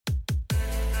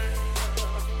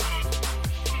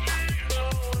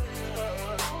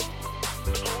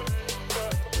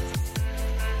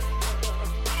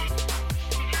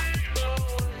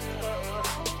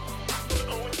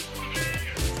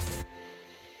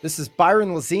This is Byron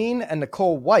Lazine and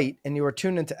Nicole White, and you are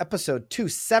tuned into episode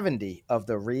 270 of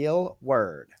The Real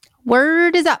Word.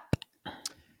 Word is up. All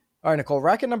right, Nicole,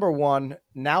 racket number one,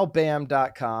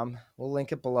 nowbam.com. We'll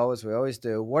link it below as we always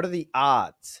do. What are the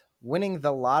odds? Winning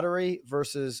the lottery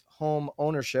versus home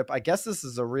ownership. I guess this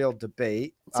is a real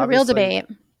debate. It's a real debate.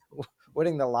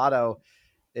 Winning the lotto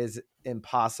is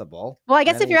impossible. Well, I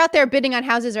guess if you're out there bidding on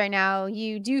houses right now,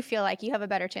 you do feel like you have a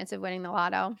better chance of winning the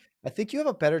lotto. I think you have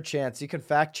a better chance. You can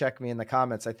fact check me in the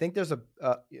comments. I think there's a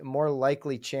more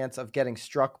likely chance of getting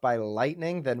struck by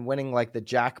lightning than winning like the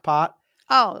jackpot.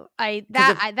 Oh, I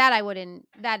wouldn't.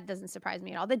 That doesn't surprise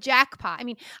me at all. The jackpot. I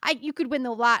mean, you could win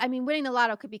the lot. I mean, winning the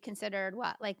lotto could be considered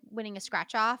what, like winning a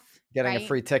scratch off, Getting right? a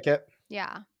free ticket.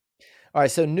 Yeah. All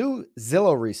right. So new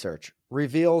Zillow research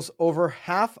reveals over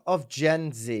half of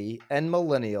Gen Z and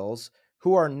millennials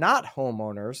who are not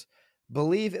homeowners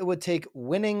believe it would take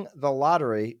winning the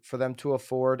lottery for them to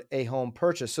afford a home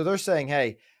purchase. So they're saying,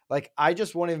 hey, like, I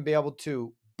just won't even be able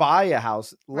to buy a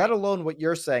house, let alone what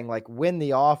you're saying, like win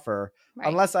the offer,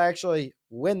 unless I actually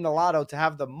win the lotto to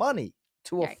have the money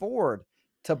to afford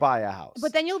to buy a house.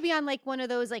 But then you'll be on like one of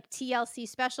those like TLC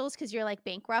specials because you're like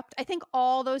bankrupt. I think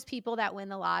all those people that win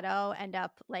the lotto end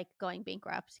up like going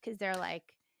bankrupt because they're like,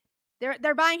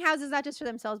 they're buying houses not just for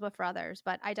themselves but for others.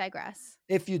 But I digress.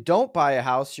 If you don't buy a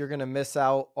house, you're going to miss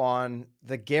out on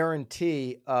the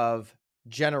guarantee of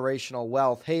generational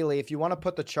wealth. Haley, if you want to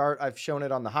put the chart, I've shown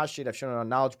it on the hot sheet. I've shown it on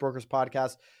Knowledge Brokers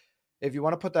podcast. If you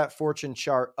want to put that fortune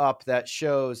chart up that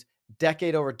shows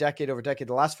decade over decade over decade,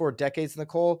 the last 4 decades,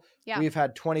 Nicole, we've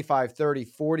had 25, 30,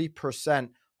 40%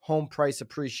 home price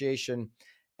appreciation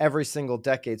every single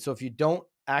decade. So if you don't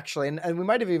actually, and we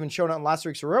might have even shown it on last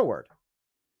week's Real Word.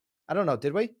 I don't know.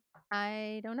 Did we?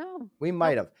 I don't know. We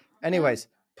might have. Anyways,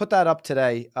 put that up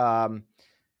today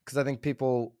because I think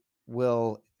people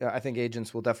will, I think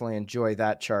agents will definitely enjoy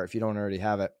that chart. If you don't already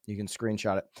have it, you can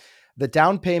screenshot it. The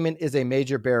down payment is a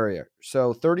major barrier.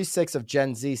 So 36 of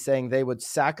Gen Z saying they would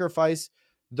sacrifice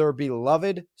their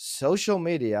beloved social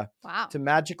media to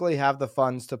magically have the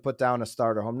funds to put down a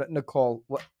starter home. Nicole,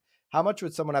 how much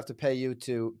would someone have to pay you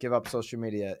to give up social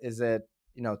media? Is it,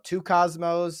 2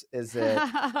 Cosmos? Is it,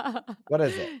 what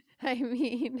is it? I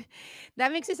mean,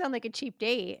 that makes it sound like a cheap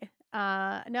date. No,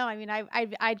 I mean,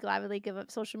 I'd gladly give up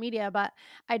social media, but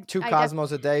 2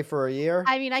 Cosmos a day for a year.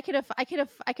 I mean, I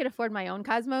could afford my own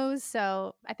Cosmos,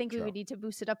 so I think we would need to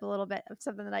boost it up a little bit of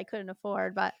something that I couldn't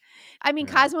afford. But I mean,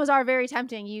 Cosmos are very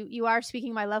tempting. You are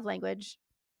speaking my love language.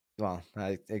 Well,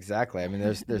 exactly. I mean,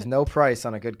 there's no price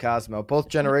on a good Cosmo. Both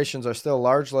generations are still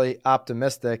largely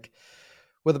optimistic,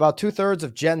 with about 2/3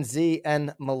 of Gen Z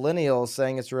and millennials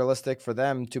saying it's realistic for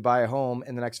them to buy a home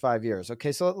in the next 5 years.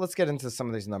 Okay, so let's get into some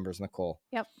of these numbers, Nicole.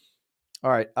 Yep. All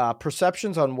right.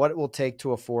 Perceptions on what it will take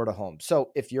to afford a home.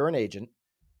 So if you're an agent,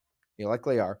 you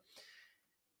likely are,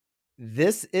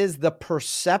 this is the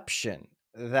perception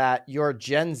that your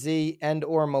Gen Z and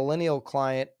or millennial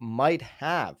client might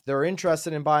have. They're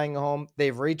interested in buying a home.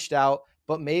 They've reached out,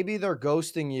 but maybe they're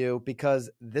ghosting you because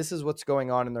this is what's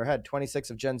going on in their head. 26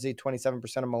 of Gen Z,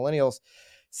 27% of millennials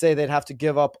say they'd have to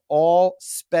give up all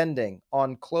spending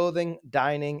on clothing,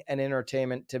 dining, and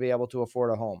entertainment to be able to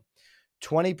afford a home.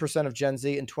 20% of Gen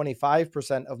Z and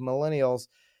 25% of millennials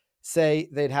say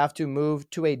they'd have to move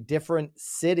to a different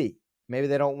city. Maybe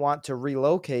they don't want to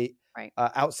relocate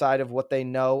outside of what they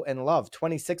know and love.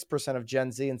 26% of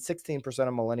Gen Z and 16%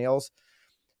 of millennials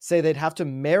say they'd have to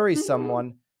marry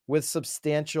someone with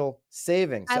substantial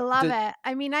savings. I love it.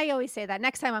 I mean, I always say that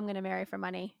next time I'm going to marry for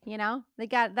money, that's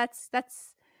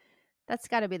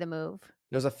got to be the move.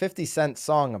 There's a 50 Cent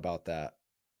song about that.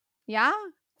 Yeah.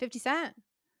 50 Cent.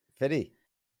 50.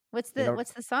 What's the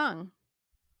song?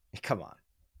 Come on.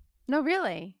 No,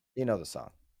 really. You know the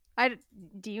song.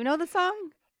 Do you know the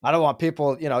song? I don't want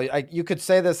people, you could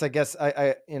say this, I guess,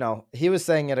 he was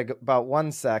saying it about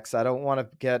one sex. I don't want to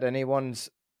get anyone's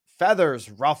feathers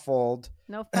ruffled.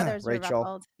 No feathers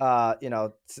Rachel,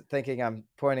 ruffled. Thinking I'm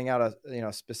pointing out a,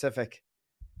 specific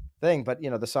thing, but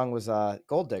the song was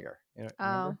Gold Digger.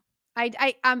 Oh,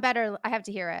 I'm better. I have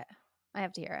to hear it.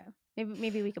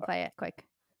 Maybe we could play it quick.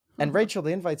 And Rachel,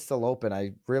 the invite's still open.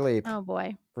 I really,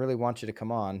 really want you to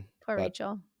come on. Poor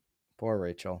Rachel. Poor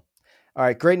Rachel. All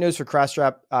right. Great news for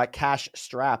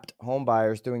cash-strapped home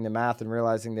buyers doing the math and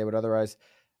realizing they would otherwise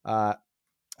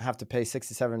have to pay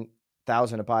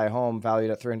 $67,000 to buy a home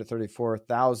valued at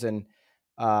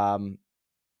 $334,000.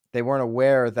 They weren't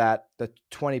aware that the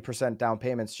 20% down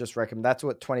payments just recommend. That's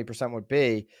what 20% would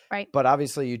be. Right. But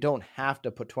obviously you don't have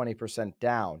to put 20%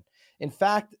 down. In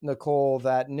fact, Nicole,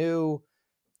 that new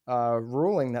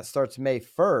ruling that starts May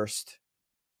 1st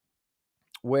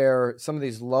where some of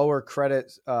these lower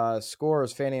credit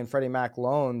scores, Fannie and Freddie Mac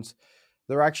loans,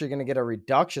 they're actually going to get a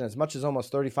reduction as much as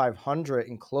almost $3,500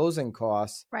 in closing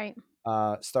costs, Right.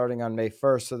 starting on May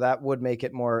 1st. So that would make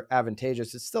it more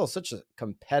advantageous. It's still such a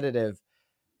competitive,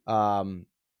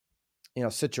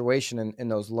 situation in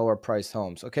those lower priced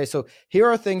homes. Okay, so here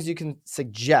are things you can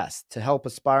suggest to help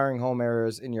aspiring home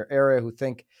heirs in your area who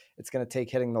think it's going to take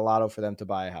hitting the lotto for them to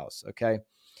buy a house. Okay,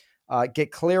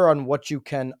 get clear on what you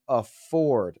can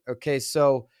afford. Okay,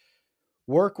 so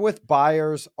work with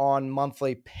buyers on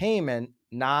monthly payment,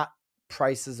 not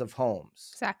prices of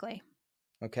homes. Exactly.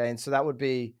 Okay, and so that would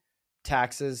be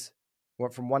taxes.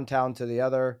 Went from one town to the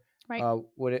other. Right.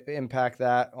 Would it impact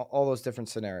that? All those different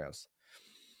scenarios.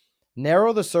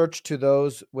 Narrow the search to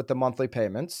those with the monthly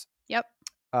payments. Yep.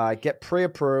 Get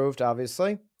pre-approved,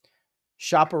 obviously.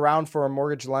 Shop around for a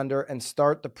mortgage lender and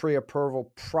start the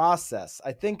pre-approval process.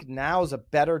 I think now is a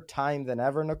better time than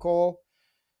ever, Nicole,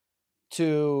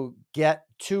 to get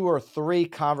 2 or 3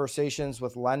 conversations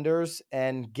with lenders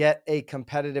and get a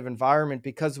competitive environment,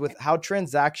 because with how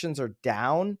transactions are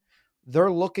down,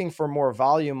 they're looking for more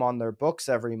volume on their books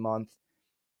every month.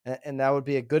 And that would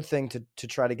be a good thing to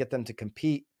try to get them to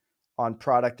compete on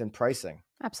product and pricing.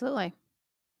 Absolutely.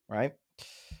 Right?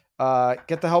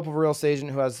 Get the help of a real estate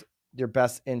agent who has your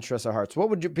best interests at heart. So what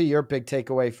would be your big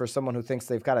takeaway for someone who thinks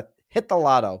they've got to hit the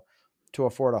lotto to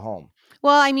afford a home?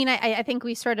 Well, I mean, I think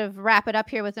we sort of wrap it up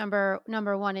here with number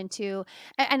 1 and 2,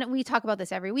 and we talk about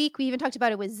this every week. We even talked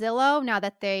about it with Zillow. Now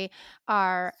that they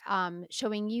are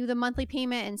showing you the monthly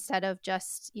payment instead of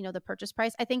just the purchase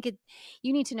price, I think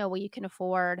you need to know what you can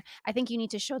afford. I think you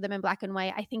need to show them in black and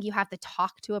white. I think you have to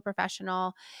talk to a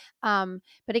professional.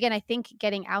 But again, I think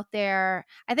getting out there.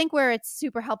 I think where it's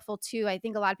super helpful too. I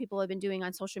think a lot of people have been doing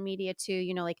on social media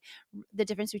too. Like the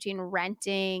difference between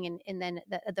renting and then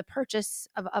the purchase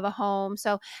of a home.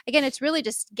 So again, it's really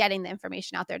just getting the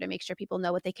information out there to make sure people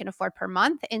know what they can afford per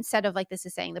month instead of, like this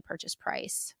is saying, the purchase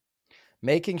price.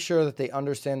 Making sure that they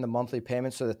understand the monthly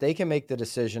payment so that they can make the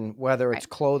decision whether it's Right.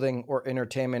 clothing or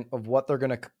entertainment of what they're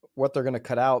going to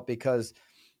cut out. Because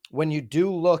when you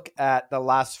do look at the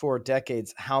last 4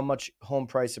 decades, how much home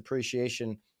price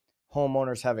appreciation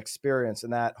homeowners have experienced,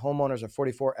 and that homeowners are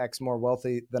 44x more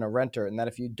wealthy than a renter, and that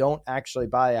if you don't actually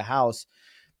buy a house,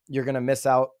 you're going to miss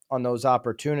out on those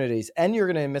opportunities, and you're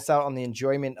going to miss out on the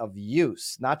enjoyment of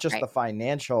use, not just Right. the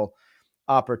financial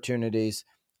opportunities.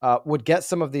 Would get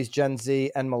some of these Gen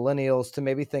Z and millennials to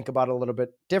maybe think about it a little bit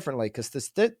differently, because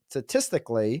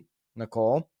statistically,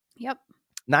 Nicole, Yep.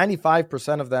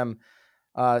 95% of them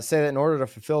say that in order to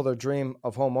fulfill their dream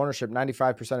of home ownership,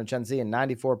 95% of Gen Z and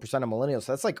 94% of millennials,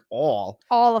 so that's like all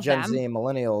All of Gen Z them. and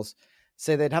millennials,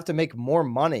 say they'd have to make more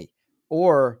money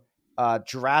or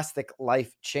drastic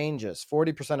life changes.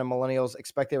 40% of millennials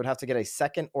expect they would have to get a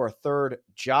second or third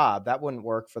job. That wouldn't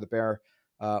work for the bare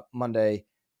Monday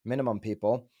minimum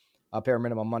people, bare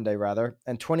minimum Monday rather.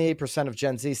 And 28% of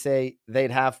Gen Z say they'd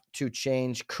have to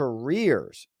change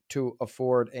careers to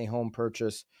afford a home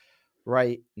purchase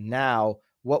right now.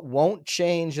 What won't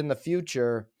change in the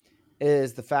future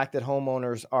is the fact that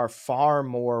homeowners are far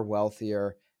more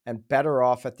wealthier and better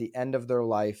off at the end of their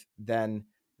life than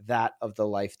that of the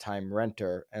lifetime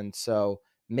renter. And so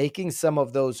making some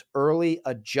of those early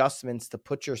adjustments to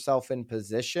put yourself in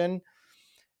position,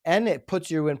 and it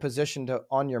puts you in position to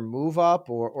on your move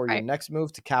up or your Right. next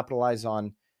move to capitalize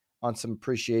on some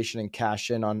appreciation and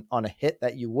cash in on a hit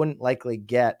that you wouldn't likely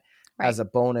get Right. as a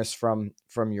bonus from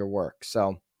your work.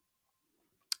 So,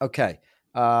 okay.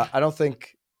 I don't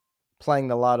think playing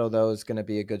the lotto, though, is going to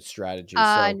be a good strategy.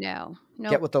 So No.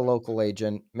 get Nope. with the local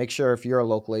agent. Make sure if you're a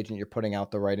local agent, you're putting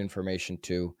out the right information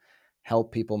to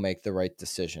help people make the right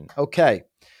decision. Okay.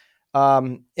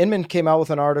 Inman came out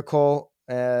with an article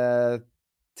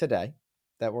today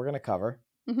that we're going to cover.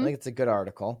 I Mhm. think it's a good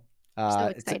article. So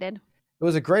It excited.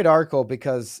 was a great article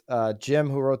because Jim,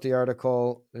 who wrote the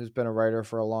article, who's been a writer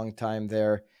for a long time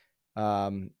there,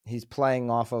 he's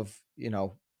playing off of,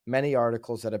 many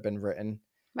articles that have been written.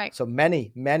 Right. So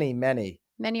many, many, many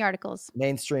Many articles.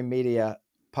 mainstream media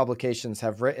publications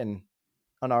have written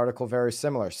an article very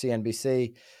similar.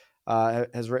 CNBC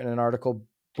has written an article,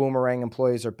 Boomerang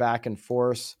employees are back in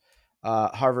force.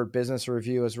 Harvard Business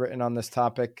Review has written on this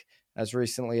topic as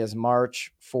recently as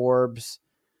March. Forbes,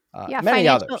 Yeah, many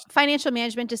others, financial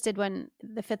management just did one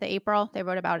the 5th of April. They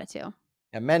wrote about it too.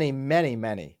 and many, many,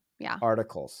 many Yeah.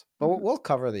 articles. But Mhm. we'll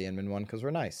cover the Inman one because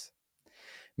we're nice.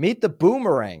 Meet the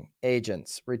Boomerang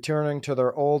agents returning to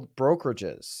their old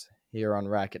brokerages here on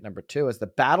Racket number 2 as the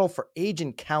battle for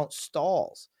agent count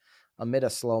stalls amid a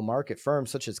slow market. Firms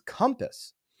such as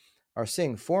Compass are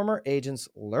seeing former agents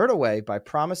lured away by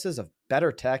promises of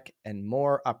better tech and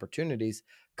more opportunities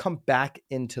come back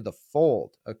into the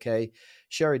fold. Okay.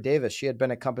 Sherry Davis, she had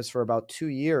been at Compass for about 2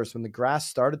 years when the grass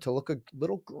started to look a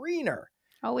little greener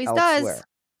Always does. elsewhere.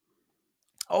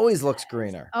 Always looks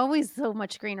greener. Always so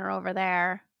much greener over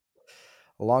there.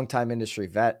 A longtime industry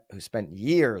vet who spent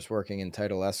years working in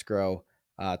title escrow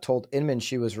told Inman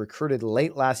she was recruited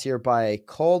late last year by a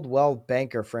Coldwell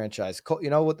Banker franchise. You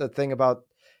know what the thing about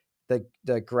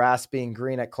the grass being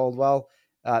green at Coldwell?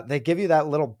 They give you that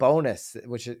little bonus,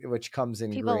 which comes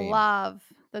in People green. love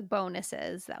the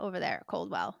bonuses over there at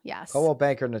Coldwell. Yes. Coldwell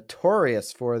Banker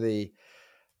notorious for the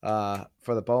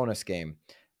bonus game.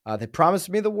 They promised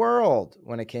me the world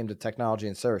when it came to technology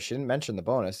and service. She didn't mention the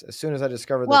bonus. As soon as I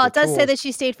discovered that Well, the it does say tools, that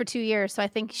she stayed for 2 years, so I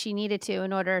think she needed to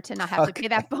in order to not have to pay okay,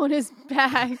 that bonus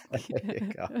back. there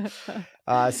you go.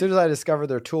 As soon as I discovered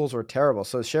their tools were terrible,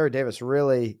 so Sherry Davis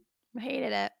really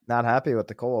Hated it. not happy with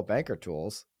the Coldwell Banker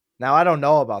tools. Now I don't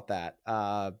know about that,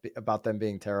 about them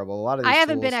being terrible. A lot of I these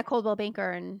haven't been tools. at Coldwell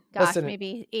Banker in, gosh, Listen,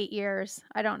 maybe 8 years.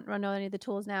 I don't know any of the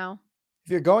tools now.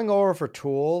 if you're going over for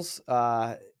tools,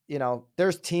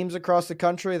 there's teams across the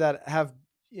country that have,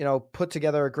 put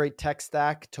together a great tech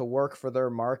stack to work for their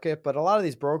market. But a lot of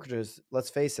these brokerages, let's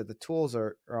face it, the tools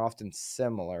are often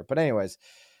similar. But anyways,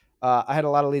 I had a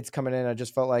lot of leads coming in. I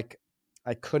just felt like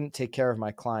I couldn't take care of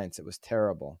my clients. It was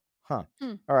terrible. Huh.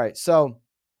 All right. So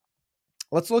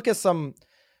let's look at some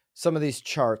of these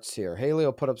charts here. Haley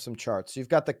will put up some charts. So you've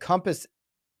got the Compass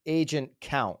agent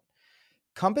count.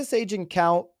 Compass agent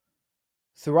count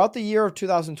throughout the year of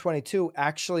 2022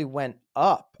 actually went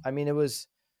up. I mean, it was,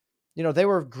 they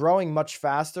were growing much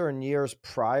faster in years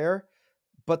prior,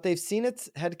 but they've seen its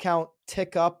headcount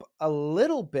tick up a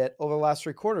little bit over the last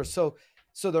 3 quarters. So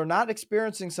they're not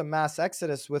experiencing some mass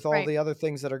exodus with all Right. the other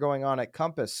things that are going on at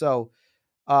Compass. So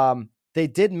they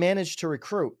did manage to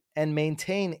recruit and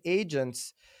maintain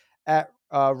agents at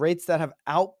rates that have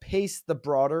outpaced the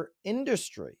broader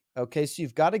industry. Okay, so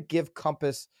you've got to give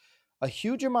Compass a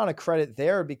huge amount of credit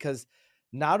there, because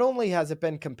not only has it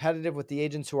been competitive with the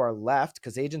agents who are left,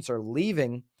 because agents are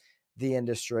leaving the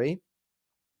industry,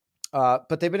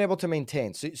 but they've been able to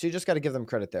maintain. So you just got to give them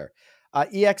credit there.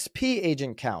 EXP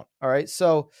agent count. All right.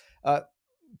 So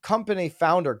company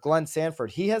founder Glenn Sanford,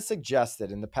 he has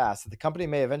suggested in the past that the company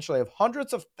may eventually have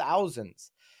hundreds of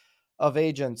thousands of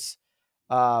agents,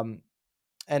 and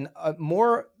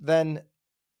more than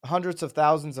hundreds of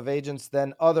thousands of agents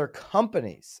than other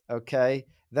companies, okay,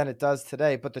 than it does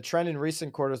today. But the trend in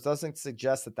recent quarters doesn't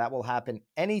suggest that will happen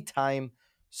anytime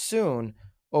soon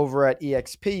over at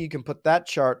EXP. You can put that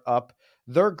chart up.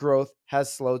 Their growth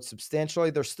has slowed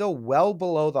substantially. They're still well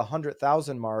below the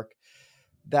 100,000 mark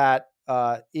that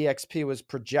EXP was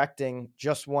projecting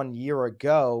just 1 year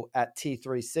ago at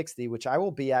T360, which I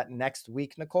will be at next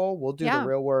week, Nicole. We'll do the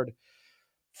Real Word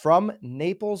from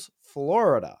Naples,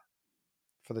 Florida,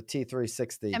 for the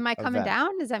T360 Am I coming event.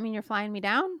 down? Does that mean you're flying me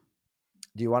down?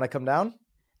 Do you want to come down?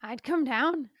 I'd come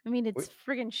down. I mean, it's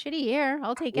friggin' shitty here.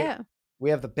 I'll take it. We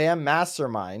have the BAM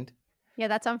Mastermind. Yeah,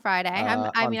 that's on Friday.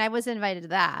 I was invited to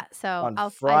that, so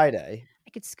on Friday. I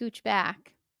could scooch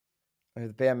back. We have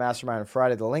the BAM Mastermind on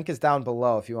Friday. The link is down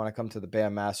below if you want to come to the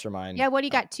BAM Mastermind. Yeah, what do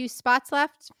you got? 2 spots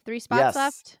left? 3 spots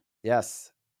left?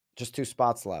 Yes. Just 2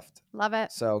 spots left. Love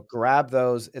it. So grab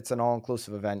those. It's an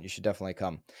all-inclusive event. You should definitely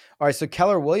come. All right. So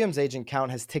Keller Williams agent count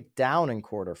has ticked down in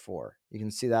quarter 4. You can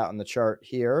see that on the chart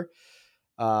here.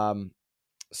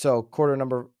 So quarter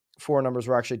number 4 numbers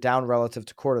were actually down relative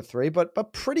to quarter 3,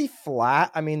 but pretty flat.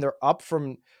 I mean, they're up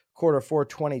from quarter 4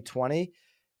 2020,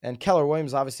 and Keller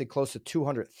Williams obviously close to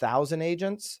 200,000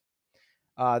 agents.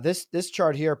 This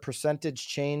chart here, percentage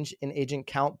change in agent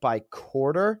count by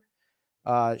quarter,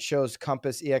 shows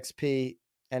Compass, EXP,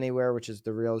 Anywhere, which is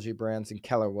the Realty brands, and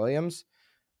Keller Williams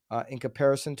in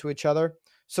comparison to each other.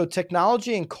 So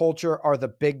technology and culture are the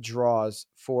big draws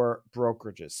for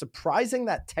brokerages. Surprising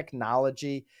that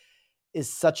technology is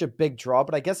such a big draw,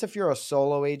 but I guess if you're a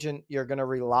solo agent, you're going to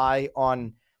rely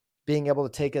on being able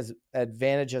to take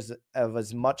advantage of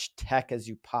as much tech as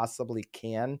you possibly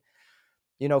can.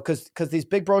 Because these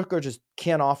big brokerages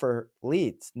can't offer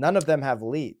leads. None of them have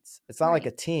leads. It's not like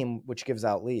a team which gives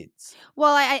out leads.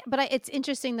 Well, it's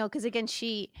interesting though, because again,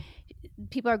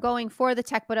 people are going for the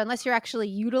tech, but unless you're actually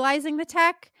utilizing the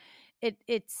tech,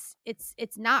 it's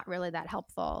not really that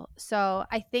helpful. So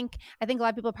I think a lot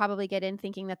of people probably get in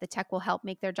thinking that the tech will help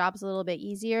make their jobs a little bit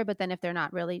easier, but then if they're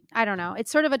not really, I don't know. It's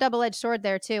sort of a double-edged sword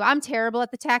there too. I'm terrible at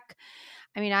the tech.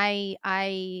 I mean,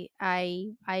 I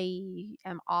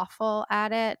am awful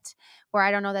at it, where I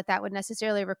don't know that would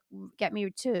necessarily get me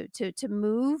to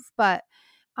move, but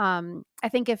I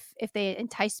think if they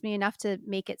enticed me enough to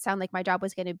make it sound like my job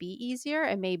was going to be easier,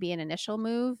 and maybe an initial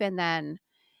move, and then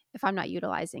if I'm not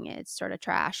utilizing it, it's sort of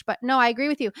trash. But no, I agree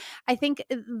with you. I think,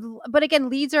 but again,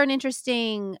 leads are an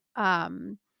interesting.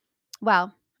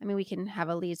 Well, I mean, we can have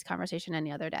a leads conversation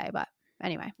any other day, but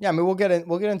anyway, Yeah, I mean, we'll get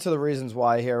into the reasons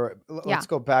why here. yeah. Let's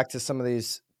go back to some of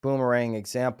these boomerang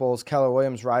examples. Keller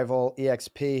Williams' rival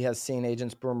EXP has seen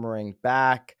agents boomerang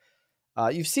back.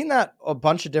 You've seen that a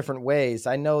bunch of different ways.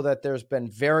 I know that there's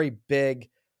been very big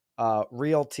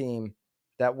real team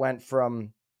that went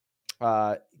from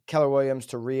Keller Williams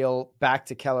to real back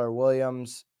to Keller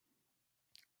Williams.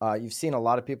 You've seen a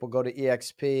lot of people go to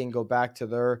EXP and go back to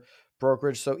their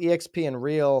brokerage. So EXP and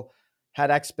real had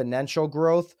exponential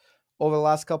growth over the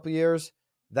last couple of years.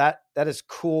 That has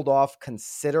cooled off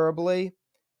considerably.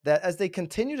 That as they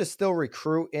continue to still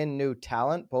recruit in new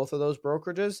talent, both of those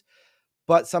brokerages,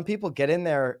 but some people get in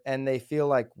there and they feel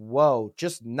like, whoa,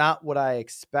 just not what I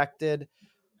expected.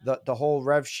 The whole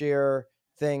rev share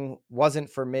thing wasn't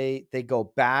for me. They go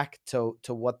back to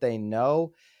what they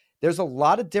know. There's a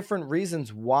lot of different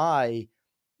reasons why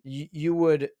you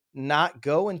would not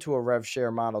go into a rev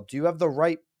share model. Do you have the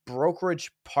right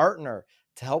brokerage partner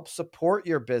to help support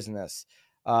your business?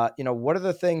 What are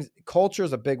the things? Culture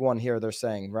is a big one here, they're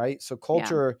saying, right? So Yeah.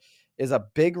 culture is a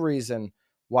big reason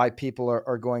why people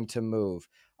are going to move.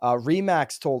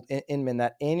 Remax told Inman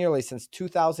that annually since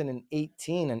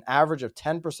 2018, an average of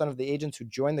 10% of the agents who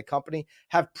joined the company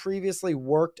have previously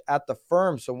worked at the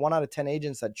firm. So 1 out of 10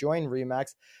 agents that join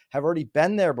Remax have already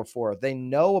been there before. They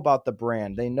know about the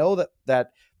brand. They know that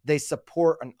they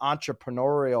support an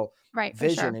entrepreneurial Right. For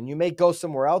vision. sure. And you may go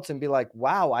somewhere else and be like,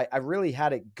 wow, I really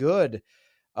had it good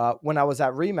when I was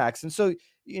at Remax. And so,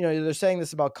 they're saying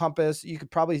this about Compass. You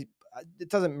could probably, it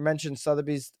doesn't mention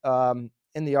Sotheby's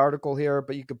in the article here,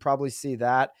 but you could probably see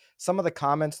that. Some of the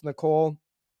comments, Nicole,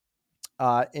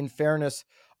 in fairness,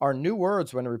 are new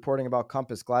words when reporting about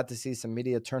Compass. Glad to see some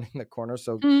media turning the corner.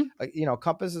 So, Mm.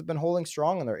 Compass has been holding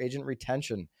strong on their agent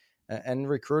retention and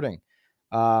recruiting.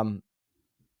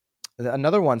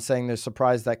 Another one saying they're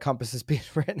surprised that Compass is being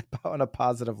written about in a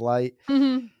positive light.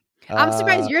 Mm-hmm. I'm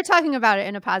surprised you're talking about it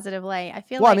in a positive light. I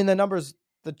feel Well, I like mean,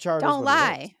 the chart is don't what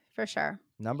it is. lie for sure.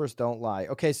 Numbers don't lie.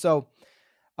 Okay, so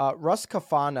Russ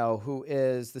Cafano, who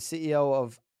is the CEO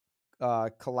of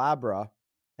Calabra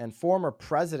and former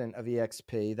president of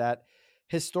EXP, that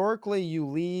historically you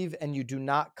leave and you do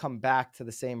not come back to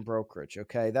the same brokerage.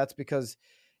 Okay, that's because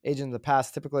agents in the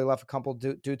past typically left a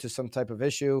company due to some type of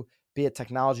issue, be it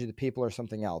technology, the people, or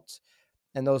something else.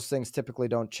 And those things typically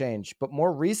don't change. But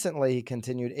more recently, he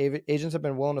continued, agents have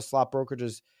been willing to swap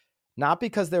brokerages not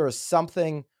because there is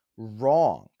something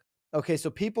wrong. Okay, so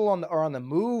people are on the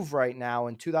move right now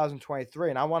in 2023,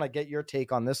 and I want to get your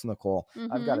take on this, Nicole.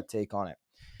 I've got Mm-hmm. a take on it.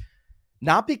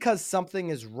 Not because something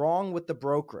is wrong with the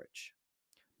brokerage,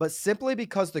 but simply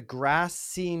because the grass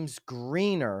seems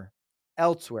greener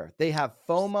elsewhere. They have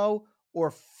FOMO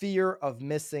or fear of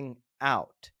missing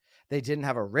out. They didn't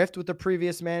have a rift with the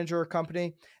previous manager or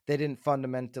company. They didn't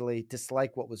fundamentally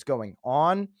dislike what was going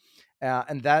on.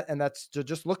 And that's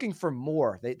just looking for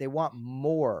more. They want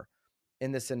more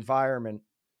in this environment.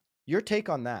 Your take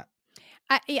on that?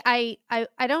 I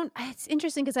don't. It's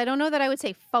interesting because I don't know that I would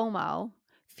say FOMO,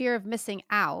 fear of missing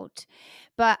out,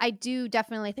 but I do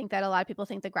definitely think that a lot of people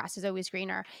think the grass is always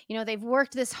greener. They've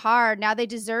worked this hard. Now they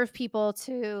deserve people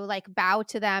to like bow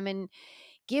to them and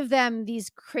give them these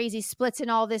crazy splits and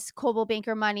all this Coldwell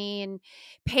Banker money and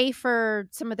pay for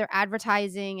some of their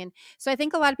advertising. And so I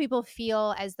think a lot of people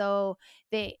feel as though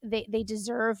they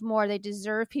deserve more. They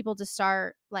deserve people to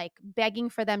start like begging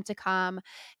for them to come.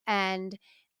 And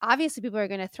obviously people are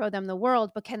going to throw them the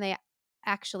world, but can they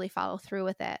actually follow through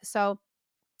with it? So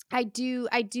I do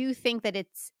think that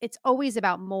it's always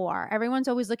about more. Everyone's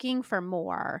always looking for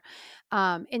more.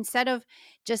 Instead of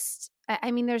just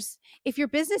I mean there's if your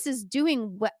business is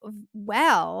doing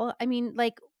well, I mean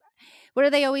like what do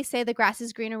they always say, the grass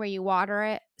is greener where you water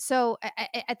it. So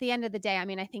at the end of the day, I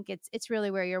mean I think it's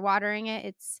really where you're watering it.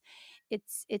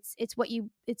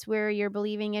 It's where you're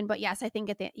believing in, but yes, I think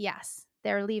yes,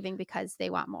 they're leaving because they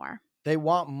want more. They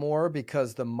want more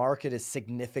because the market is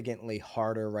significantly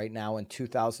harder right now in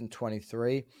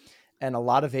 2023. And a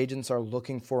lot of agents are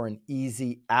looking for an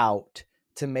easy out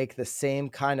to make the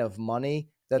same kind of money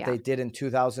that Yeah. they did in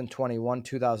 2021,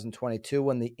 2022,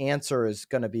 when the answer is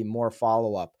going to be more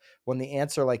follow up. When the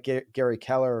answer, like Gary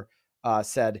Keller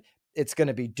said, it's going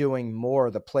to be doing more.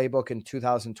 The playbook in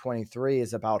 2023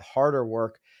 is about harder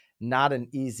work, not an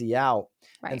easy out.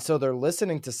 And Right. so they're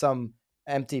listening to some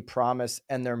empty promise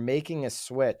and they're making a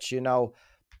switch.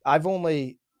 I've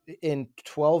only in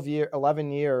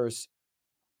 11 years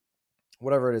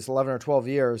whatever it is, 11 or 12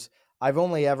 years, I've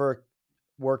only ever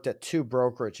worked at 2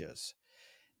 brokerages.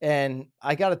 And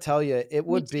I got to tell you, it Me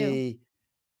would too. be,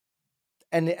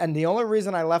 and the only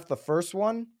reason I left the first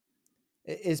one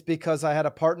is because I had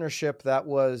a partnership that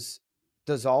was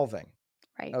dissolving.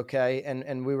 Right. Okay.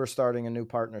 And we were starting a new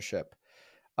partnership.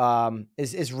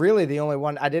 Is really the only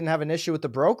one. I didn't have an issue with the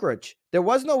brokerage. There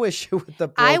was no issue with the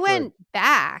I brokerage. went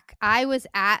back. I was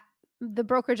at the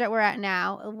brokerage that we're at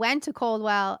now, went to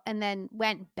Coldwell, and then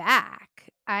went back.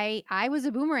 I was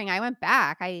a boomerang. I went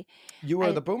back. You were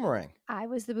I the boomerang. I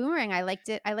was the boomerang. I liked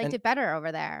it. I liked And it better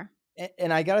over there.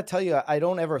 and I got to tell you, I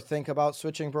don't ever think about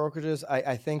switching brokerages.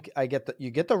 I think you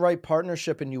get the right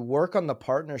partnership and you work on the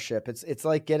partnership. It's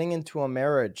like getting into a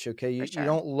marriage. Okay. For You sure.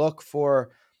 don't look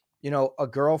for, a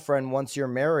girlfriend once you're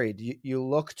married. You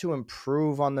look to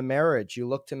improve on the marriage. You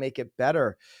look to make it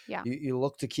better. Yeah. You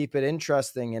look to keep it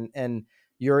interesting, and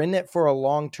you're in it for a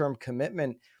long-term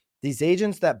commitment. These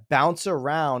agents that bounce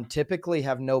around typically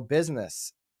have no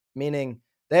business, meaning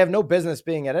they have no business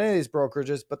being at any of these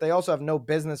brokerages, but they also have no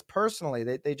business personally.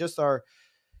 They just are,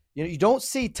 you don't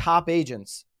see top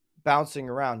agents bouncing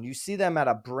around. You see them at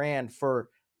a brand for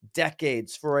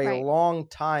decades, for a Right. long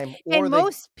time, or And they,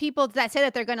 most people that say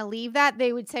that they're gonna leave that,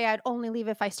 they would say, "I'd only leave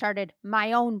if I started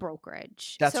my own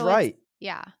brokerage." that's So it's right.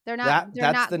 yeah, they're not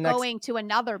they're That's the not next. going to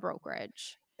another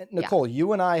brokerage. Yeah. Nicole,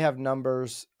 you and I have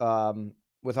numbers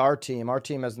with our team. Our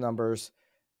team has numbers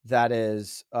that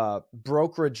is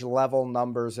brokerage level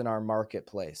numbers in our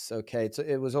marketplace. Okay. So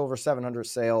it was over 700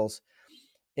 sales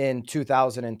in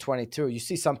 2022. You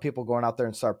see some people going out there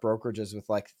and start brokerages with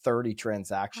like 30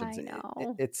 transactions. I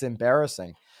know. It's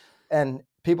embarrassing. And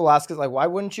people ask us like, why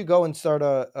wouldn't you go and start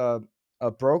a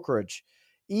brokerage?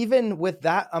 Even with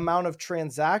that amount of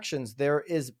transactions, there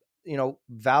is,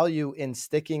 value in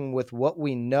sticking with what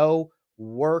we know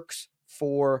works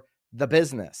for the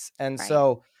business. And Right.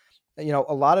 so, a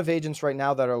lot of agents right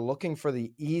now that are looking for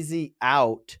the easy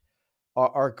out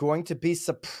are going to be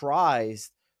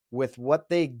surprised with what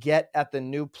they get at the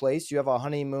new place. You have a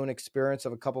honeymoon experience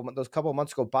of those couple of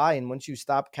months go by, and once you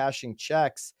stop cashing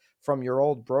checks from your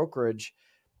old brokerage,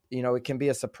 it can be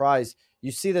a surprise.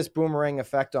 You see this boomerang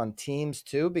effect on teams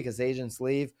too, because agents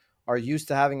leave, are used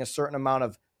to having a certain amount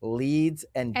of leads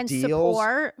and And deals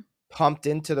support. pumped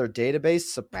into their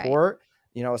database, Right. support,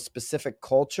 a specific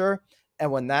culture.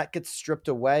 And when that gets stripped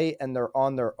away and they're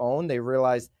on their own, they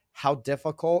realize how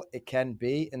difficult it can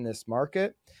be in this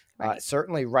market. Right.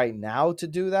 Certainly right now to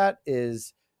do that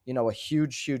is, a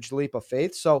huge, huge leap of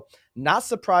faith. So not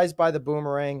surprised by the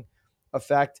boomerang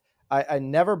effect. I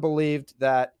never believed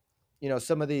that,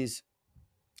 some of these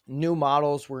new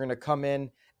models were going to come in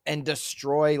and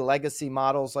destroy legacy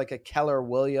models like a Keller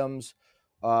Williams.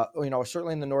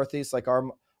 Certainly in the Northeast, like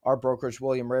our brokerage,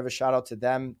 William Riva, shout out to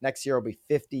them. Next year will be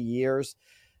 50 years.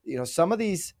 Some of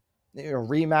these,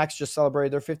 Remax just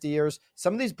celebrated their 50 years.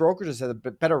 Some of these brokerages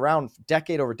have been around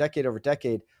decade over decade over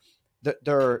decade.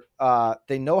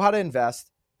 They know how to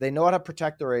invest, they know how to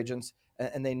protect their agents,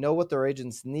 and they know what their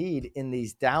agents need in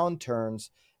these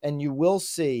downturns. And you will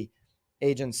see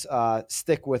agents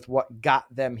stick with what got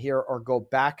them here or go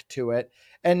back to it.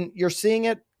 And you're seeing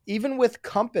it even with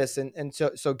Compass, and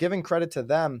so giving credit to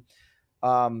them.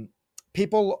 um,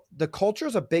 the culture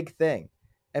is a big thing,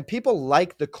 and people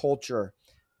like the culture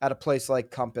at a place like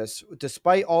Compass.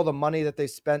 Despite all the money that they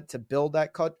spent to build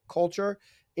that culture,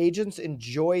 agents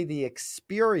enjoy the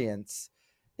experience,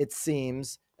 it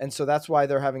seems. And so that's why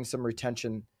they're having some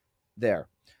retention there.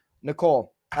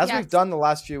 Nicole, as we've Yes. done the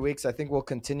last few weeks, I think we'll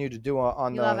continue to do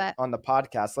on We love the it. on the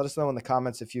podcast. Let us know in the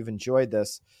comments if you've enjoyed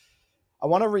this. I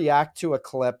want to react to a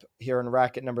clip here in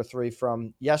racket number 3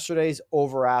 from yesterday's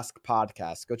Over Ask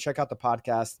podcast. Go check out the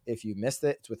podcast if you missed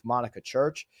it. It's with Monica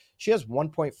Church. She has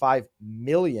 1.5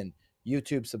 million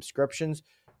YouTube subscriptions.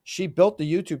 She built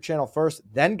the YouTube channel first,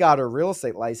 then got her real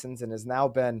estate license, and has now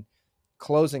been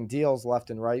closing deals left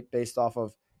and right based off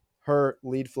of her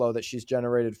lead flow that she's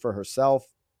generated for herself.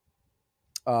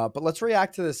 But let's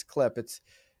react to this clip. It's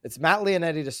Matt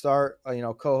Leonetti to start,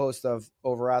 co-host of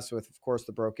Over Ask with, of course,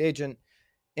 the Broke Agent,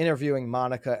 interviewing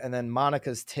Monica, and then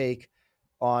Monica's take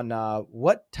on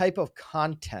what type of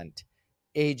content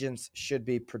agents should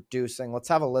be producing. Let's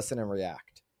have a listen and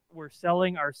react. We're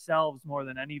selling ourselves more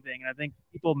than anything. And I think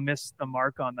people miss the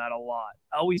mark on that a lot.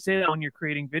 I always say that when you're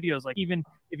creating videos, like even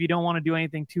if you don't want to do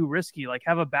anything too risky, like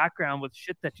have a background with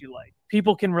shit that you like.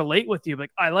 People can relate with you.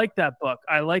 Like, I like that book.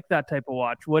 I like that type of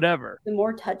watch, whatever. The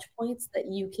more touch points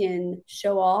that you can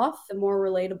show off, the more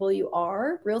relatable you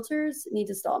are. Realtors need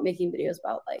to stop making videos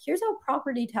about like, here's how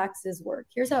property taxes work.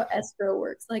 Here's how escrow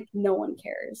works. Like, no one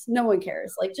cares. No one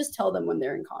cares. Like, just tell them when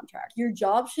they're in contract. Your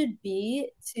job should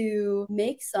be to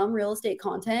make some real estate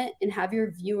content and have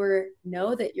your viewer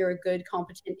know that you're a good,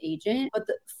 competent agent, but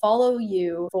follow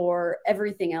you for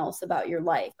everything else about your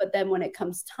life. But then when it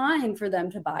comes time for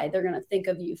them to buy, they're going to think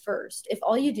of you first. If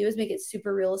all you do is make it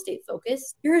super real estate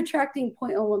focused, you're attracting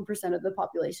 0.01% of the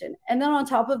population. And then on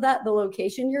top of that, the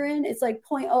location you're in, it's like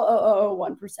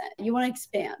 0.0001%. You want to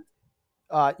expand.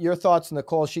 Your thoughts,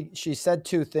 Nicole? She said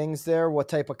two things there: what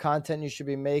type of content you should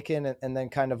be making, and then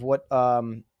kind of what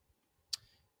how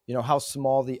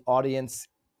small the audience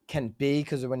can be.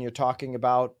 Because when you're talking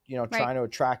about trying to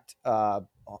attract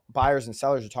buyers and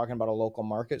sellers, you're talking about a local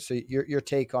market. So your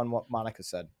take on what Monica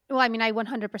said. Well, I mean, I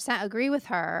 100% agree with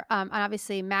her. And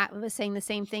obviously, Matt was saying the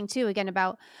same thing too, again,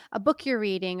 about a book you're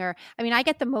reading. Or, I mean, I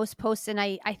get the most posts, and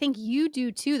I think you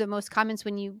do too, the most comments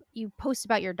when you post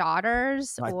about your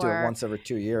daughters. I do it once every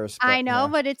 2 years. I know,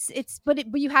 but but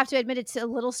you have to admit it's a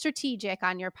little strategic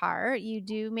on your part. You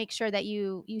do make sure that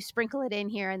you sprinkle it in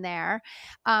here and there.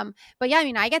 But yeah, I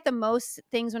mean, I get the most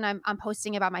things when I'm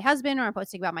posting about my husband or I'm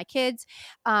posting about my kids.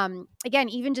 Again,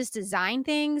 even just design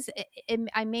things,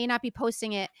 I may not be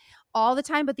posting it all the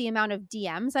time, but the amount of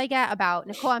DMs I get about,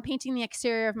 Nicole, I'm painting the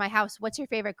exterior of my house. What's your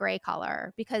favorite gray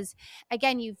color? Because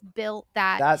again, you've built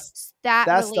that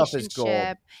relationship. Stuff is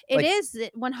gold. It is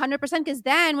 100%. Because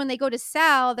then when they go to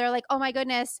sell, they're like, oh my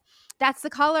goodness, that's the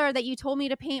color that you told me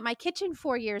to paint my kitchen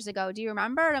 4 years ago. Do you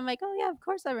remember? And I'm like, oh yeah, of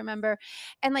course I remember.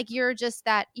 And like, you're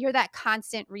that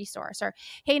constant resource. Or,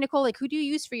 hey, Nicole, like, who do you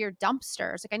use for your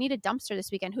dumpsters? Like, I need a dumpster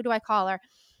this weekend. Who do I call? Or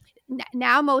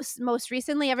now most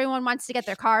recently, everyone wants to get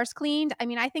their cars cleaned. I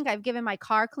mean, I think I've given my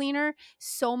car cleaner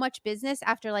so much business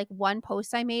after like one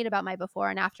post I made about my before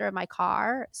and after of my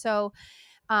car. So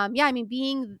yeah, I mean,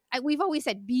 we've always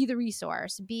said, be the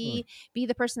resource, be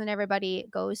the person that everybody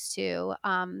goes to.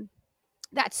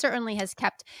 That certainly has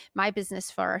kept my business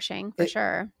flourishing for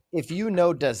sure. If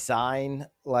design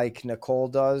like Nicole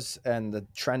does, and the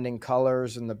trending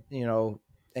colors, and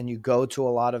and you go to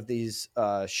a lot of these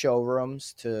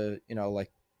showrooms to, like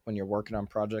when you're working on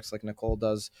projects like Nicole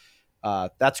does,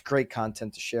 that's great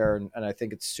content to share. And I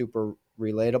think it's super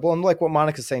relatable. And like what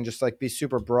Monica's saying, just like be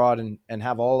super broad and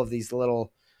have all of these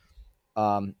little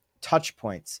touch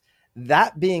points.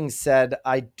 That being said,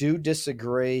 I do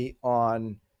disagree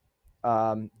on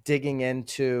digging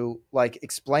into like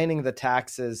explaining the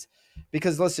taxes,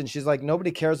 because listen, she's like,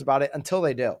 nobody cares about it until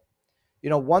they do.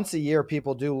 Once a year,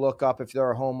 people do look up, if they're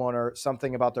a homeowner,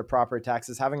 something about their property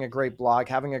taxes, having a great blog,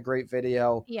 having a great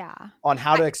video on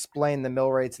how to explain the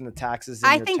mill rates and the taxes in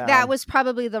your think town. that was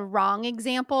probably the wrong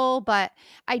example, but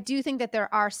I do think that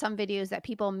there are some videos that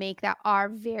people make that are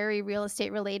very real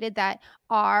estate related, that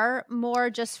are more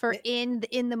just for in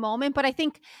the moment. But I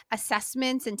think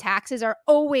assessments and taxes are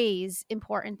always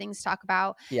important things to talk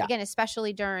about. Yeah. Again,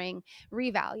 especially during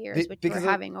reval years, which we're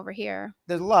having over here.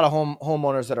 There's a lot of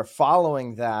homeowners that are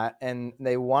following that, and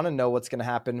they want to know what's going to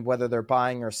happen, whether they're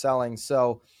buying or selling.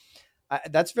 So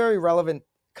that's very relevant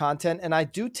content. And I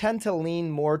do tend to lean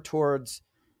more towards,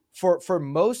 for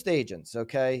most agents,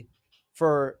 okay,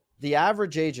 for the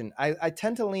average agent, I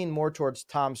tend to lean more towards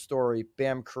Tom Story,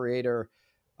 BAM creator,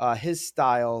 his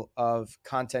style of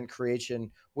content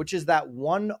creation, which is that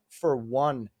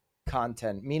 1-for-1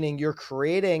 content, meaning you're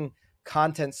creating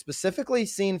content specifically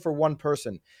seen for one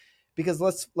person. Because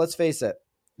let's face it,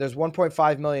 there's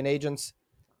 1.5 million agents,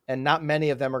 and not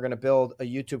many of them are going to build a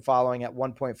YouTube following at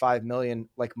 1.5 million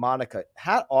like Monica.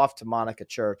 Hat off to Monica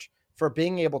Church for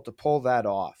being able to pull that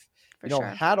off.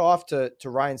 Hat off to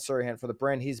Ryan Serhant for the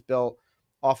brand he's built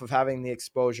off of having the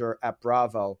exposure at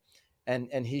Bravo.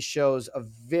 And he shows a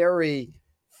very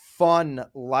fun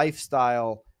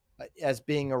lifestyle as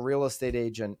being a real estate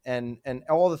agent, and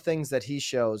all the things that he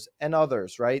shows, and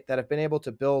others, right, that have been able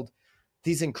to build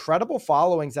these incredible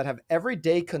followings that have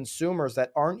everyday consumers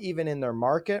that aren't even in their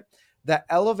market, that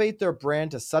elevate their brand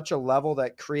to such a level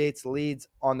that creates leads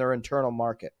on their internal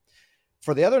market.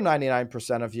 For the other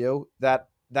 99% of you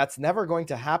that's never going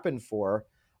to happen for,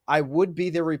 I would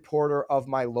be the reporter of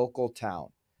my local town.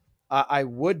 I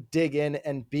would dig in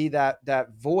and be that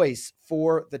voice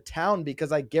for the town,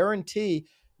 because I guarantee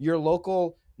your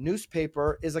local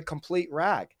newspaper is a complete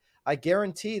rag. I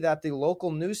guarantee that the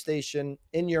local news station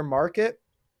in your market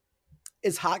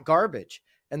is hot garbage,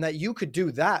 and that you could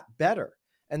do that better.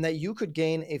 and that you could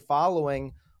gain a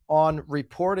following on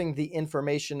reporting the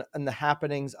information and the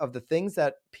happenings of the things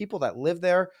that people that live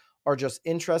there are just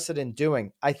interested in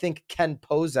doing. I think Ken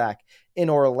Pozak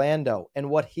in Orlando and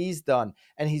what he's done,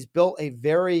 and he's built a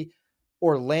very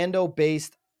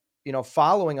Orlando-based,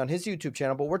 following on his YouTube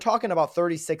channel, but we're talking about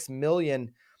 36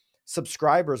 million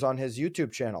subscribers on his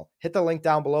YouTube channel. Hit the link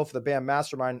down below for the BAM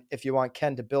Mastermind if you want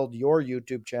Ken to build your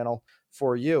YouTube channel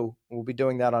for you. We'll be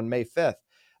doing that on May 5th.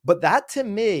 But that, to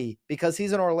me, because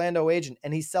he's an Orlando agent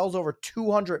and he sells over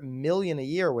 200 million a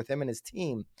year with him and his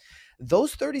team,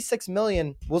 those 36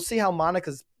 million, we'll see how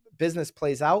Monica's business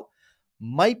plays out,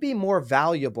 might be more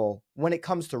valuable when it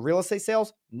comes to real estate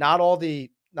sales.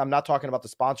 I'm not talking about the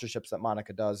sponsorships that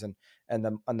Monica does and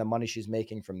the money she's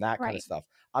making from that kind of stuff.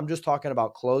 I'm just talking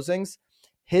about closings.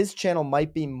 His channel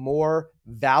might be more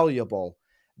valuable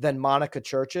than Monica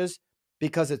Church's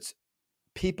because it's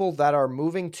people that are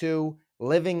moving to,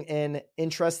 living in,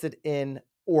 interested in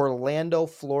Orlando,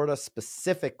 Florida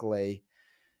specifically.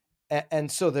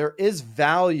 And so there is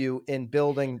value in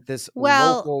building this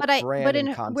local brand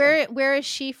and content. Where is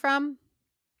she from?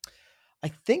 I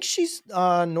think she's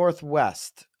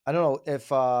Northwest. I don't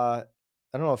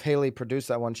know if Haley produced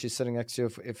that one she's sitting next to,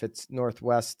 if it's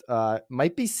Northwest.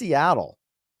 Might be Seattle.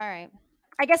 All right.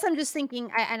 I guess I'm just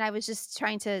thinking, and I was just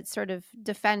trying to sort of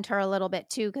defend her a little bit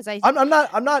too, because I'm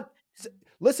not.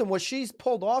 Listen, what she's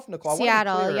pulled off, Nicole.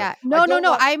 Seattle, yeah. No,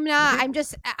 I'm not. I'm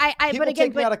just. People but again,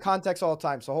 take me out of context all the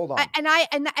time. So hold on. And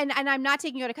I'm not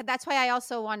taking you out of context. That's why I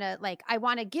also want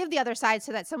to give the other side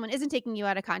so that someone isn't taking you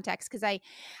out of context, because I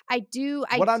do.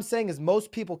 What I'm saying is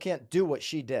most people can't do what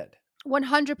she did.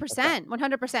 100%,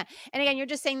 100%. And again, you're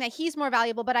just saying that he's more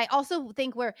valuable, but I also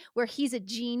think where he's a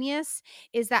genius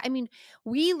is that, I mean,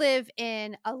 we live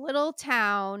in a little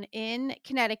town in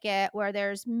Connecticut where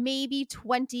there's maybe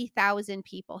 20,000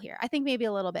 people here. I think maybe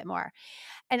a little bit more.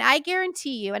 And I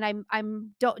guarantee you, and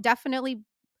I'm definitely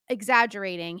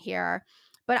exaggerating here,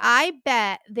 but I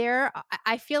bet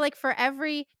I feel like for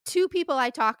every 2 people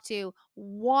I talk to,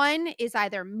 one is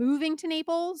either moving to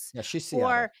Naples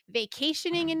or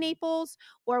vacationing in Naples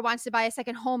or wants to buy a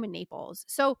second home in Naples.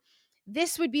 So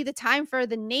this would be the time for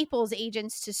the Naples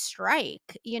agents to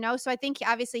strike, So I think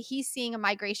obviously he's seeing a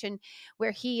migration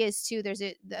where he is too. There's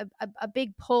a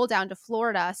big pull down to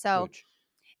Florida. So huge.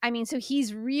 I mean, so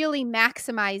he's really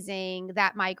maximizing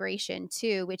that migration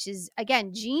too, which is,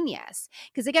 again, genius.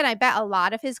 Because again, I bet a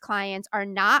lot of his clients are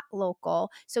not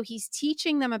local. So he's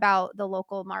teaching them about the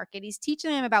local market. He's teaching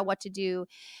them about what to do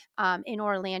in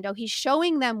Orlando. He's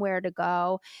showing them where to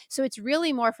go. So it's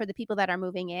really more for the people that are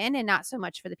moving in and not so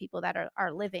much for the people that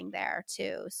are living there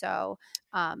too. So,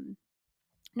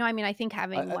 no, I mean, I think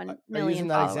having 1 million using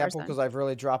that example because I've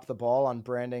really dropped the ball on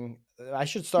branding. I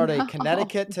should start a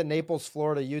Connecticut to Naples,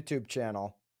 Florida YouTube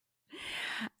channel.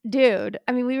 Dude,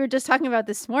 I mean, we were just talking about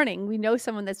this morning. We know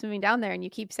someone that's moving down there, and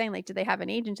you keep saying, like, do they have an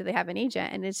agent? Do they have an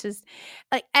agent? And it's just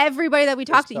like everybody that we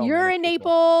talk to, you're in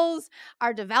Naples.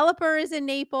 Our developer is in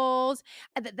Naples.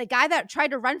 The guy that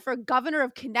tried to run for governor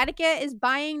of Connecticut is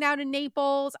buying down in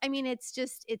Naples. I mean, it's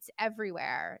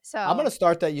everywhere. So I'm going to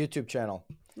start that YouTube channel.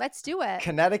 Let's do it.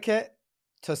 Connecticut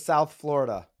to South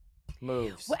Florida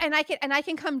moves. Well, and I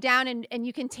can come down and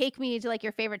you can take me to like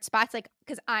your favorite spots, like,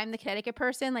 because I'm the Connecticut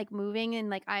person, like moving, and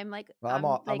like I'm like,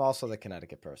 well, I'm also the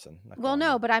Connecticut person. Well,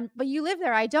 no, but you live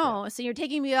there. I don't. Yeah. So you're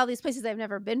taking me to all these places I've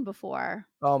never been before.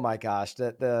 Oh my gosh,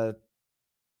 I'm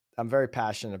very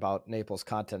passionate about Naples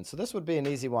content, so this would be an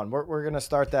easy one. We're going to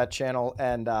start that channel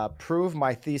and prove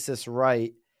my thesis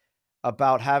right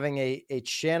about having a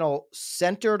channel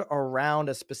centered around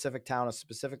a specific town, a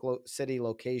specific city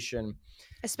location.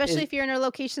 Especially if you're in a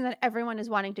location that everyone is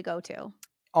wanting to go to.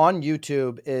 On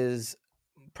YouTube is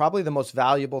probably the most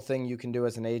valuable thing you can do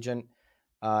as an agent.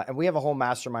 And we have a whole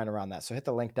mastermind around that. So hit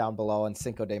the link down below on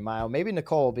Cinco de Mayo. Maybe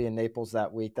Nicole will be in Naples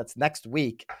that week. That's next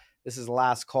week. This is the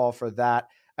last call for that.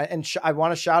 And I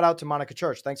want to shout out to Monica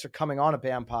Church. Thanks for coming on a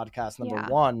BAM podcast. Number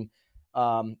one,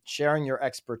 sharing your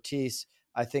expertise.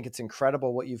 I think it's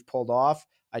incredible what you've pulled off.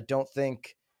 I don't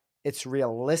think it's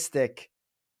realistic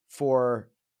for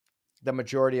the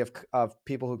majority of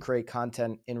people who create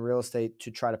content in real estate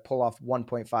to try to pull off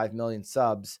 1.5 million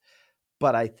subs.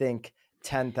 But I think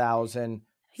 10,000.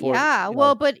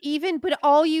 But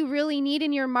all you really need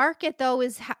in your market though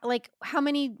is how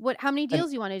many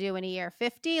deals you want to do in a year?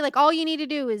 50? Like all you need to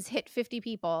do is hit 50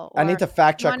 people. I need to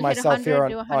fact check myself here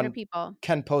on people.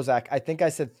 Ken Pozak. I think I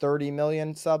said 30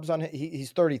 million subs on it.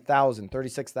 He's 30,000,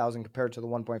 36,000 compared to the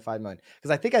 1.5 million.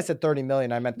 Because I think I said 30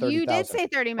 million. I meant 30,000. You did say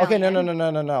 30 million.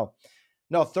 Okay,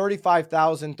 no,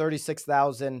 35,000,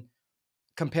 36,000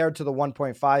 compared to the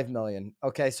 1.5 million.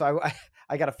 Okay, so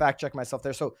I got to fact check myself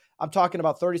there. So I'm talking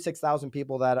about 36,000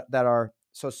 people that are,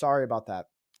 so sorry about that,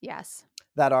 Yes.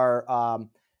 that are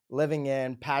living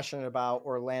in, passionate about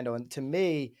Orlando. And to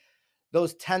me,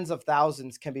 those tens of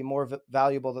thousands can be more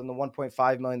valuable than the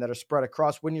 1.5 million that are spread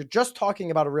across when you're just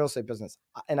talking about a real estate business.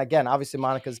 And again, obviously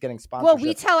Monica's getting sponsorship. Well,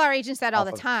 we tell our agents that all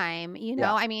the off of- time, you know,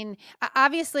 Yeah. I mean,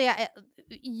 obviously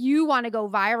you want to go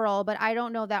viral, but I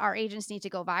don't know that our agents need to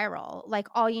go viral. Like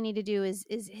all you need to do is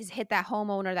hit that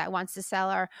homeowner that wants to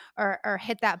sell or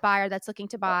hit that buyer that's looking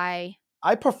to buy.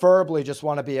 I preferably just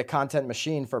want to be a content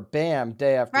machine for BAM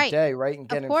day after Right. day, right? And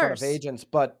get Of in front of course. agents.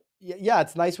 But yeah,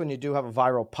 it's nice when you do have a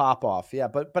viral pop off. Yeah.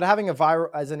 But having a viral,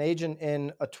 as an agent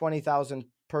in a 20,000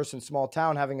 person small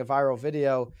town, having a viral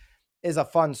video is a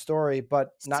fun story, but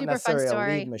not Super fun necessarily a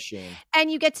story. lead machine.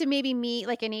 And you get to maybe meet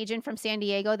like an agent from San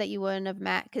Diego that you wouldn't have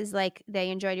met because like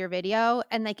they enjoyed your video.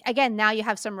 And like, again, now you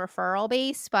have some referral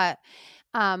base, but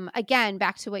again,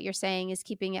 back to what you're saying is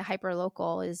keeping it hyper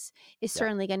local is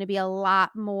certainly going to be a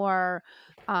lot more,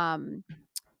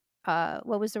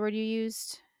 what was the word you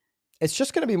used? It's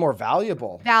just going to be more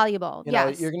valuable. Valuable. You know,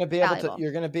 Yes. you're going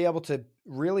to be able to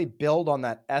really build on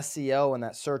that SEO and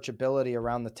that searchability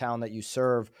around the town that you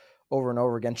serve over and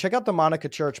over again. Check out the Monica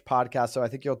Church podcast. So I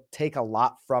think you'll take a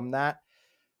lot from that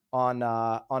on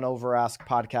Over Ask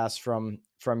podcast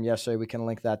from yesterday. We can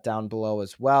link that down below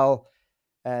as well.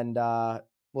 And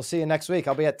we'll see you next week.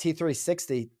 I'll be at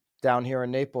T360 down here in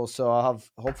Naples. So I'll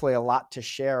have hopefully a lot to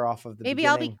share off of the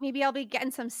beginning. Maybe I'll be getting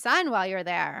some sun while you're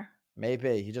there.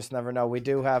 Maybe. You just never know. We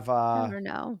do have Never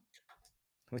know.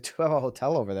 We do have a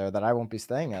hotel over there that I won't be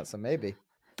staying at, so maybe.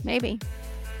 Maybe.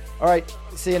 All right.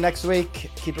 See you next week.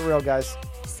 Keep it real, guys.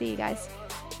 See you guys.